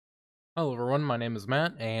Hello everyone, my name is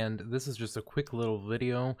Matt, and this is just a quick little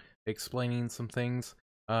video explaining some things.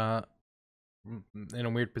 Uh, in a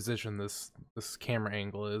weird position this camera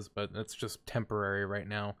angle is, but it's just temporary right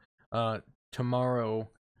now. Tomorrow,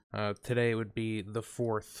 today would be the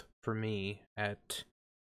 4th for me at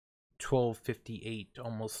 12:58,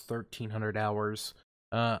 almost 1300 hours.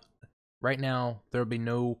 Uh, right now there will be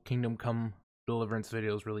no Kingdom Come Deliverance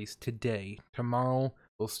videos released today. Tomorrow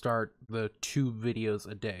we'll start the 2 videos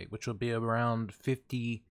a day, which will be around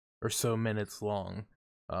 50 or so minutes long,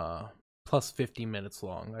 plus 50 minutes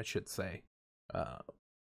long, I should say, uh,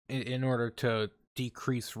 in order to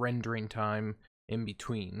decrease rendering time in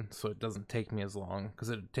between, so it doesn't take me as long, because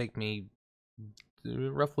it would take me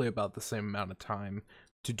roughly about the same amount of time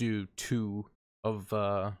to do 2 of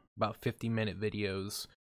about 50-minute videos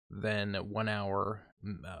than 1 hour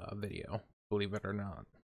video, believe it or not.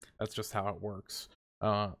 That's just how it works.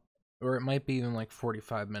 Or it might be even like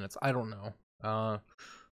 45 minutes. I don't know. I'll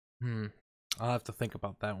have to think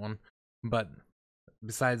about that one. But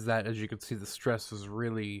besides that, as you can see, the stress is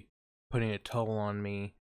really putting a toll on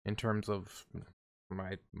me in terms of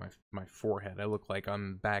my forehead. I look like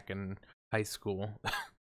I'm back in high school.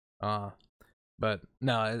 But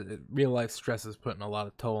no, real life stress is putting a lot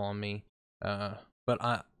of toll on me.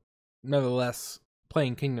 But nevertheless,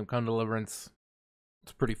 playing Kingdom Come Deliverance,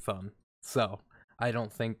 it's pretty fun. So I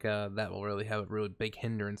don't think that will really have a really big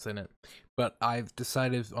hindrance in it. But I've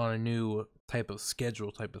decided on a new type of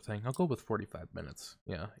schedule type of thing. I'll go with 45 minutes.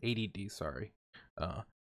 Yeah, ADD, sorry. I'll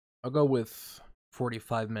go with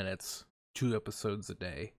 45 minutes, 2 episodes a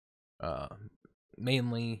day.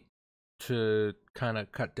 Mainly to kind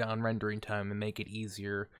of cut down rendering time and make it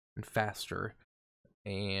easier and faster.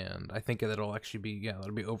 And I think that'll actually be, yeah,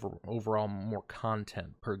 that'll be overall more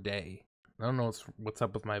content per day. I don't know what's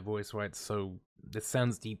up with my voice, why it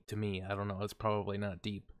sounds deep to me. I don't know, it's probably not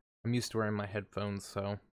deep. I'm used to wearing my headphones,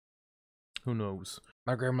 so who knows.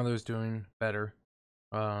 My grandmother's doing better.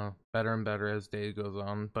 Better and better as day goes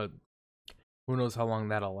on, but who knows how long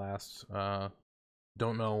that'll last.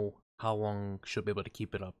 Don't know how long she'll be able to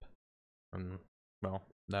keep it up. And, well,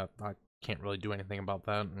 that I can't really do anything about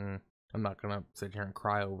that, and I'm not gonna sit here and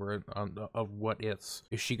cry over it of what ifs.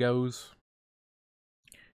 If she goes,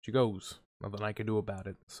 she goes. Nothing I can do about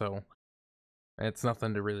it, so it's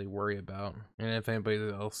nothing to really worry about. And if anybody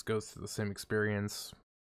else goes through the same experience,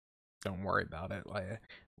 don't worry about it.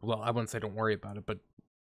 Well, I wouldn't say don't worry about it, but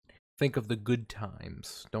think of the good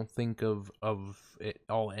times. Don't think of it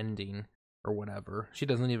all ending or whatever. She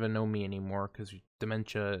doesn't even know me anymore because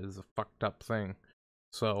dementia is a fucked up thing.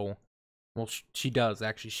 So, well, she does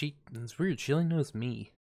actually. It's weird. She only knows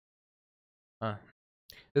me.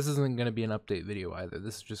 This isn't gonna be an update video either.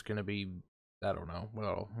 This is just gonna be, I don't know.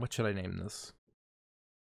 Well, what should I name this?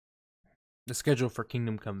 The schedule for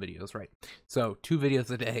Kingdom Come videos, right? So 2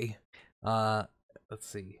 videos a day. Let's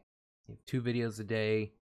see. 2 videos a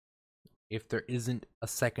day. If there isn't a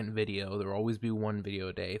second video, there will always be 1 video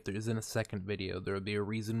a day. If there isn't a second video, there will be a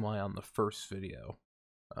reason why on the first video.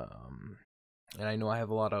 And I know I have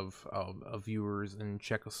a lot of viewers in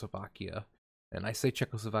Czechoslovakia, and I say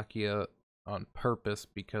Czechoslovakia on purpose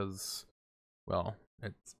because, well,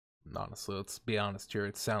 it's honestly, let's be honest here,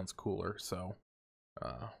 it sounds cooler. So,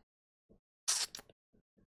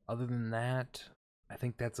 other than that, I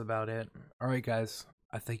think that's about it. All right, guys,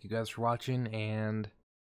 I thank you guys for watching, and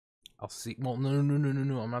I'll see. Well, no,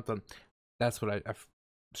 I'm not done. That's what I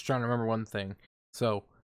was trying to remember one thing. So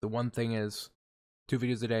the one thing is 2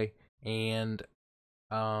 videos a day, and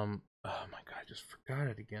oh my god, I just forgot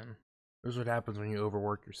it again. This is what happens when you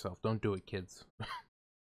overwork yourself. Don't do it, kids.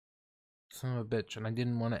 Son of a bitch. And I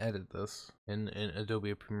didn't want to edit this in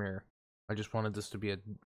Adobe Premiere. I just wanted this to be a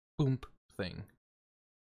boom thing.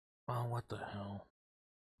 Oh, what the hell?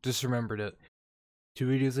 Just remembered it. 2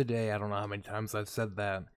 videos a day. I don't know how many times I've said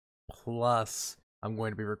that. Plus, I'm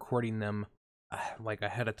going to be recording them like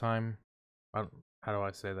ahead of time. How do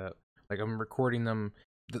I say that? Like, I'm recording them.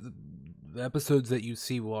 The episodes that you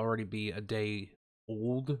see will already be a day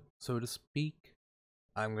old, so to speak.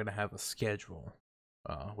 I'm gonna have a schedule,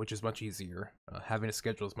 which is much easier. Having a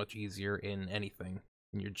schedule is much easier in anything,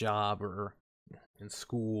 in your job or in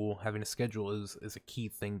school. Having a schedule is a key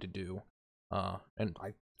thing to do. And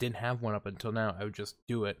I didn't have one up until now. I would just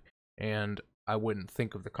do it, and I wouldn't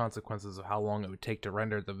think of the consequences of how long it would take to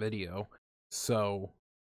render the video. So,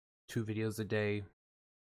 2 videos a day.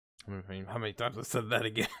 I mean, how many times I said that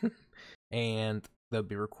again? And they'll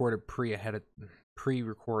be recorded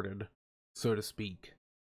pre-recorded, so to speak.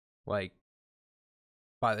 Like,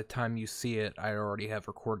 by the time you see it, I already have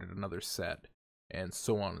recorded another set, and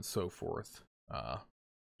so on and so forth.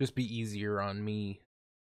 Just be easier on me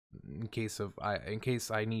in case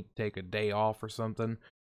I need to take a day off or something.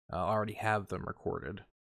 I already have them recorded.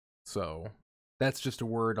 So that's just a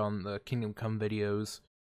word on the Kingdom Come videos.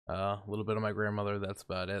 A little bit of my grandmother, that's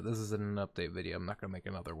about it. This isn't an update video, I'm not going to make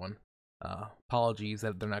another one. Apologies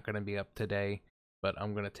that they're not going to be up today, but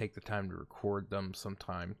I'm going to take the time to record them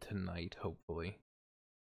sometime tonight, hopefully.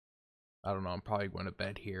 I don't know, I'm probably going to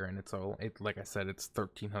bed here, and like I said, it's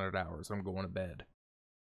 1,300 hours, I'm going to bed.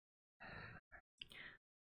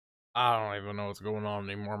 I don't even know what's going on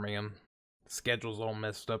anymore, man. The schedule's all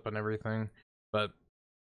messed up and everything, but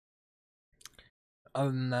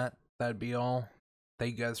other than that, that'd be all.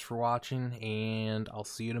 Thank you guys for watching, and I'll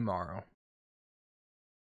see you tomorrow.